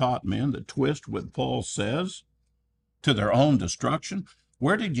and untaught men that twist what Paul says to their own destruction?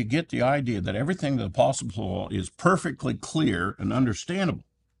 Where did you get the idea that everything the Apostle Paul is perfectly clear and understandable?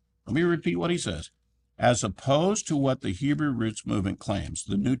 Let me repeat what he says. As opposed to what the Hebrew roots movement claims,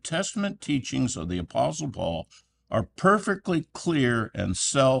 the New Testament teachings of the Apostle Paul are perfectly clear and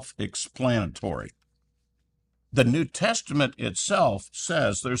self-explanatory. The New Testament itself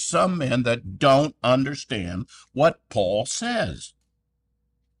says there's some men that don't understand what Paul says.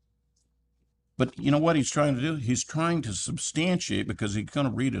 But you know what he's trying to do? He's trying to substantiate, because he's going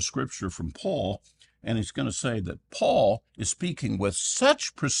to read a scripture from Paul, and he's going to say that Paul is speaking with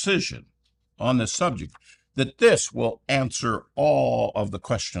such precision on this subject that this will answer all of the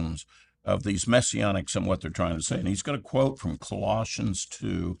questions of these Messianics and what they're trying to say. And he's going to quote from Colossians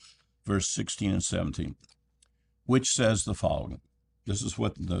 2, verse 16 and 17, which says the following. This is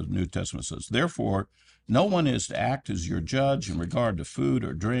what the New Testament says. Therefore, no one is to act as your judge in regard to food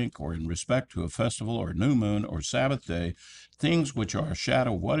or drink, or in respect to a festival or new moon or Sabbath day, things which are a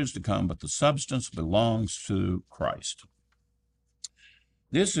shadow of what is to come, but the substance belongs to Christ.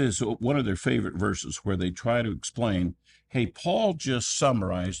 This is one of their favorite verses where they try to explain, hey, Paul just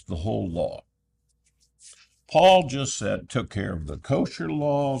summarized the whole law. Paul just took care of the kosher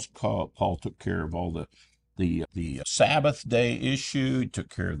laws. Paul took care of all the Sabbath day issue. He took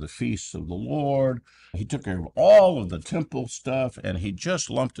care of the feasts of the Lord. He took care of all of the temple stuff, and he just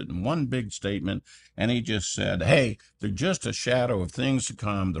lumped it in one big statement, and he just said, hey, they're just a shadow of things to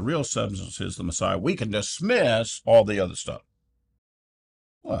come. The real substance is the Messiah. We can dismiss all the other stuff.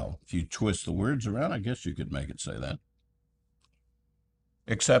 Well, if you twist the words around, I guess you could make it say that.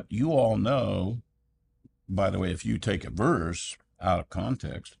 Except you all know, by the way, if you take a verse out of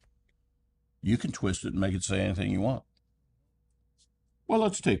context, you can twist it and make it say anything you want. Well,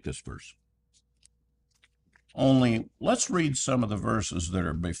 let's take this verse. Only let's read some of the verses that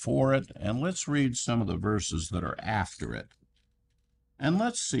are before it, and let's read some of the verses that are after it. And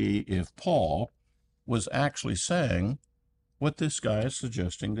let's see if Paul was actually saying what this guy is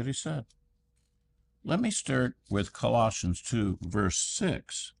suggesting that he said. Let me start with Colossians 2, verse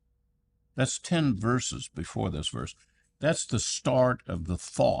 6. That's 10 verses before this verse. That's the start of the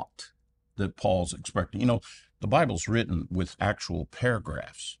thought that Paul's expecting. You know, the Bible's written with actual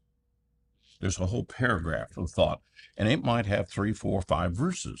paragraphs. There's a whole paragraph of thought, and it might have 3, 4, 5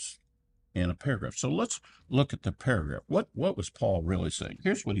 verses in a paragraph. So let's look at the paragraph. What was Paul really saying?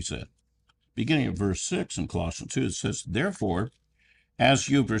 Here's what he said. Beginning of verse 6 in Colossians 2, it says, therefore, as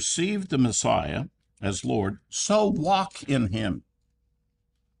you've received the Messiah as Lord, so walk in him.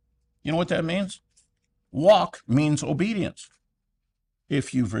 You know what that means? Walk means obedience.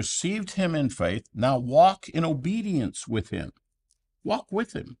 If you've received him in faith, now walk in obedience with him. Walk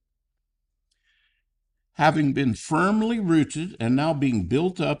with him. Having been firmly rooted and now being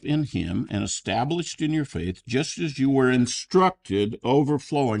built up in him and established in your faith, just as you were instructed,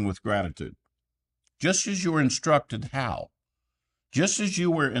 overflowing with gratitude. Just as you were instructed how? Just as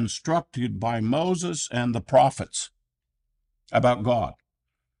you were instructed by Moses and the prophets about God.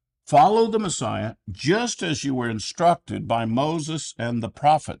 Follow the Messiah just as you were instructed by Moses and the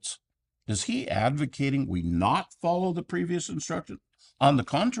prophets. Is he advocating we not follow the previous instruction? On the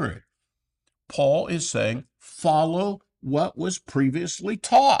contrary, Paul is saying follow what was previously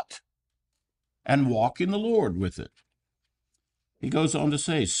taught and walk in the Lord with it. He goes on to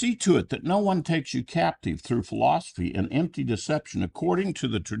say, see to it that no one takes you captive through philosophy and empty deception according to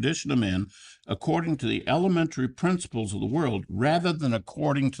the tradition of men, according to the elementary principles of the world, rather than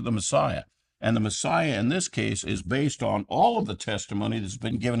according to the Messiah. And the Messiah in this case is based on all of the testimony that's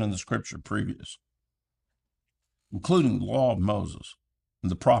been given in the scripture previous, including the law of Moses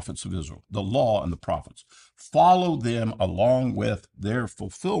and the prophets of Israel, the law and the prophets. Follow them along with their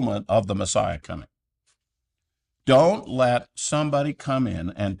fulfillment of the Messiah coming. Don't let somebody come in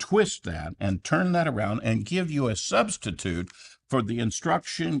and twist that and turn that around and give you a substitute for the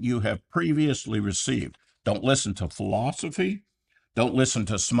instruction you have previously received. Don't listen to philosophy. Don't listen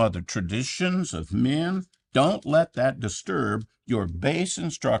to some other traditions of men. Don't let that disturb your base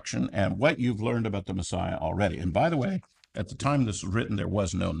instruction and what you've learned about the Messiah already. And by the way, at the time this was written, there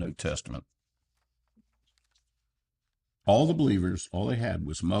was no New Testament. All the believers, all they had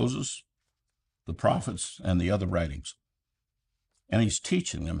was Moses, the prophets, and the other writings. And he's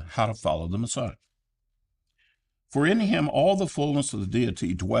teaching them how to follow the Messiah. For in him all the fullness of the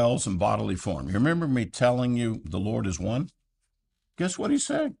deity dwells in bodily form. You remember me telling you the Lord is one? Guess what he's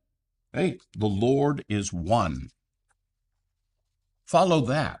saying? Hey, the Lord is one. Follow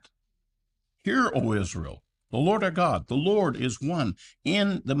that. Hear, O Israel, the Lord our God, the Lord is one.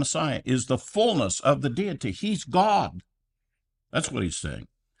 In the Messiah is the fullness of the deity. He's God. That's what he's saying.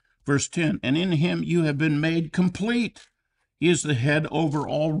 Verse 10, and in him you have been made complete. He is the head over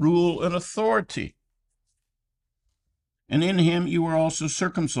all rule and authority. And in him you were also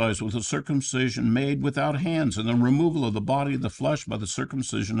circumcised with a circumcision made without hands, and the removal of the body of the flesh by the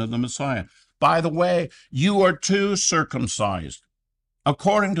circumcision of the Messiah. By the way, you are too circumcised.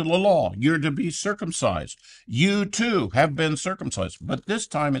 According to the law, you're to be circumcised. You too have been circumcised, but this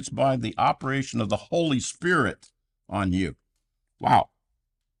time it's by the operation of the Holy Spirit on you. Wow.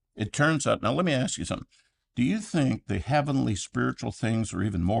 It turns out, now let me ask you something. Do you think the heavenly spiritual things are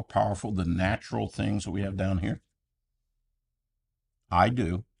even more powerful than natural things that we have down here? I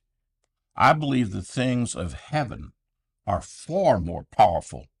do. I believe the things of heaven are far more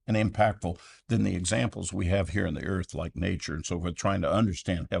powerful and impactful than the examples we have here on the earth, like nature and so forth, trying to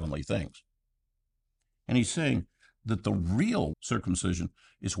understand heavenly things. And he's saying that the real circumcision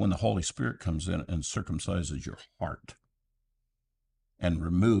is when the Holy Spirit comes in and circumcises your heart and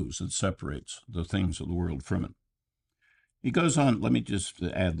removes and separates the things of the world from it. He goes on, let me just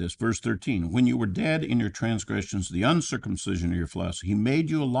add this, verse 13. When you were dead in your transgressions, the uncircumcision of your flesh, he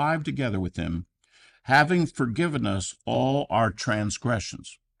made you alive together with him, having forgiven us all our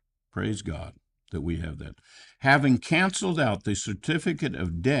transgressions. Praise God that we have that. Having canceled out the certificate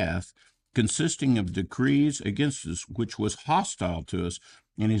of death consisting of decrees against us, which was hostile to us,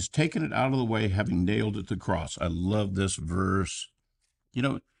 and he's taken it out of the way, having nailed it to the cross. I love this verse. You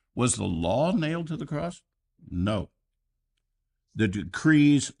know, was the law nailed to the cross? No. The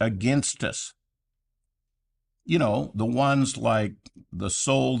decrees against us. You know, the ones like the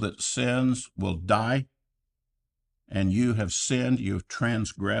soul that sins will die, and you have sinned, you have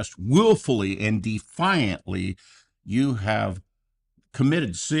transgressed willfully and defiantly. You have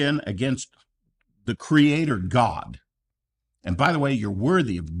committed sin against the Creator God. And by the way, you're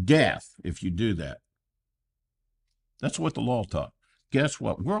worthy of death if you do that. That's what the law taught. Guess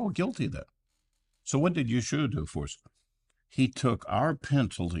what? We're all guilty of that. So what did Yeshua do for us? He took our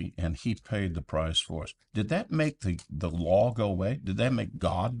penalty and he paid the price for us. Did that make the law go away? Did that make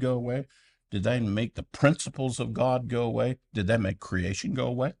God go away? Did that make the principles of God go away? Did that make creation go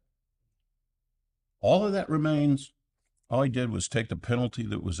away? All of that remains. All he did was take the penalty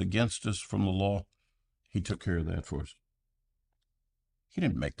that was against us from the law. He took care of that for us. He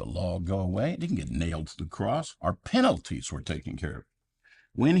didn't make the law go away. It didn't get nailed to the cross. Our penalties were taken care of.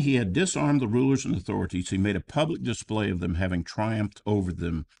 When he had disarmed the rulers and authorities, he made a public display of them, having triumphed over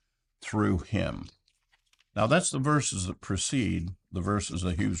them through him. Now, that's the verses that precede the verses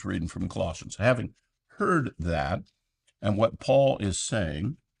that he was reading from Colossians. Having heard that, and what Paul is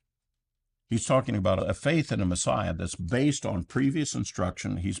saying, he's talking about a faith in a Messiah that's based on previous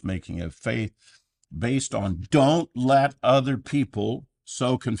instruction. He's making a faith based on don't let other people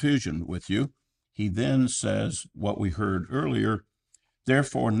sow confusion with you. He then says what we heard earlier,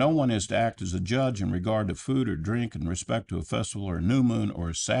 therefore, no one is to act as a judge in regard to food or drink in respect to a festival or a new moon or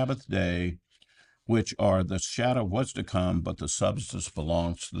a Sabbath day, which are the shadow of what's to come, but the substance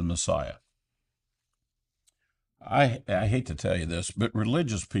belongs to the Messiah. I hate to tell you this, but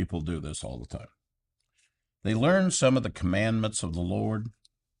religious people do this all the time. They learn some of the commandments of the Lord,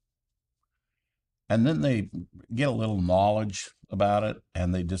 and then they get a little knowledge about it,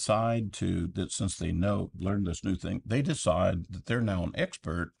 and they decide that since they learn this new thing, they decide that they're now an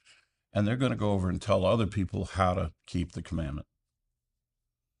expert, and they're going to go over and tell other people how to keep the commandment.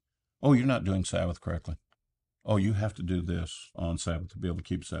 Oh, you're not doing Sabbath correctly. Oh, you have to do this on Sabbath to be able to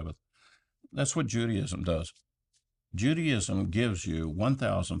keep Sabbath. That's what Judaism does. Judaism gives you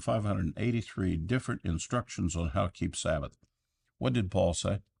 1,583 different instructions on how to keep Sabbath. What did Paul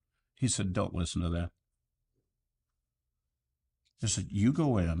say? He said, don't listen to that. He said, you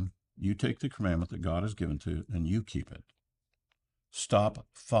go in, you take the commandment that God has given to you, and you keep it. Stop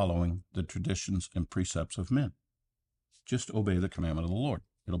following the traditions and precepts of men. Just obey the commandment of the Lord.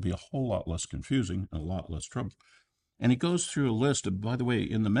 It'll be a whole lot less confusing and a lot less trouble. And he goes through a list of, by the way,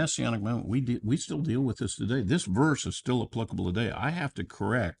 in the Messianic movement, we still deal with this today. This verse is still applicable today. I have to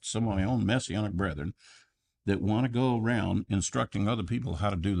correct some of my own Messianic brethren that want to go around instructing other people how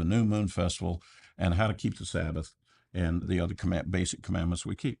to do the new moon festival and how to keep the Sabbath and the other basic commandments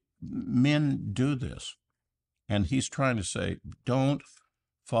we keep. Men do this. And he's trying to say, don't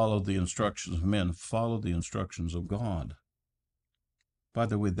follow the instructions of men, follow the instructions of God. By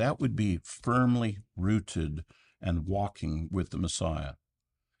the way, that would be firmly rooted and walking with the Messiah,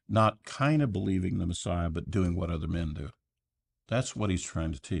 not kind of believing the Messiah, but doing what other men do. That's what he's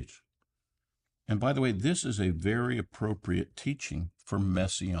trying to teach. And by the way, this is a very appropriate teaching for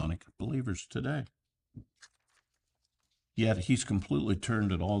Messianic believers today. Yet he's completely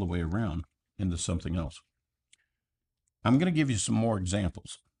turned it all the way around into something else. I'm going to give you some more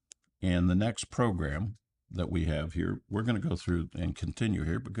examples. In the next program that we have here, we're going to go through and continue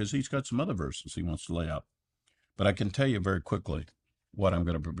here because he's got some other verses he wants to lay out. But I can tell you very quickly what I'm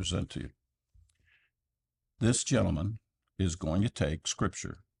going to present to you. This gentleman is going to take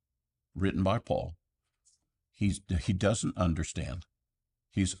scripture written by Paul. He doesn't understand.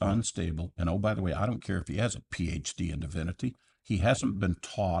 He's unstable. And oh, by the way, I don't care if he has a PhD in divinity. He hasn't been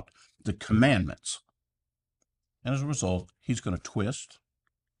taught the commandments. And as a result, he's going to twist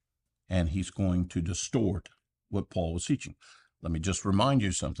and he's going to distort what Paul was teaching. Let me just remind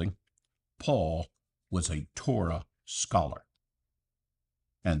you something. Paul was a Torah scholar.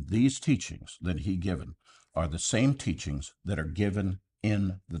 And these teachings that he given are the same teachings that are given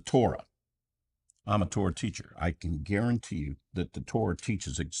in the Torah. I'm a Torah teacher. I can guarantee you that the Torah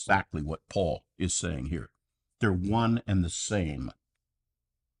teaches exactly what Paul is saying here. They're one and the same.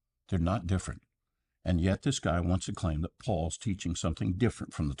 They're not different. And yet this guy wants to claim that Paul's teaching something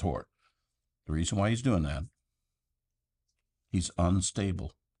different from the Torah. The reason why he's doing that, he's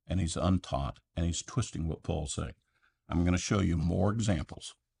unstable and he's untaught and he's twisting what Paul's saying. I'm going to show you more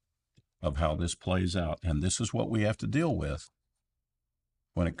examples of how this plays out. And this is what we have to deal with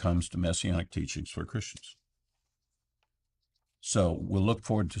when it comes to Messianic teachings for Christians. So we'll look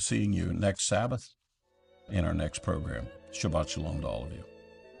forward to seeing you next Sabbath in our next program. Shabbat Shalom to all of you.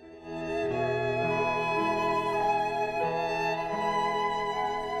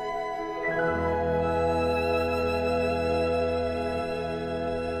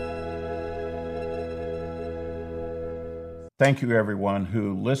 Thank you, everyone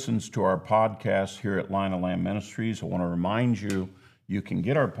who listens to our podcast here at Lion of Lamb Ministries. I want to remind you, you can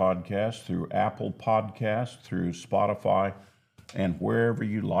get our podcast through Apple Podcasts, through Spotify, and wherever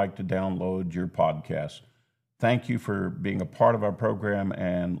you like to download your podcasts. Thank you for being a part of our program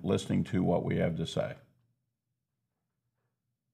and listening to what we have to say.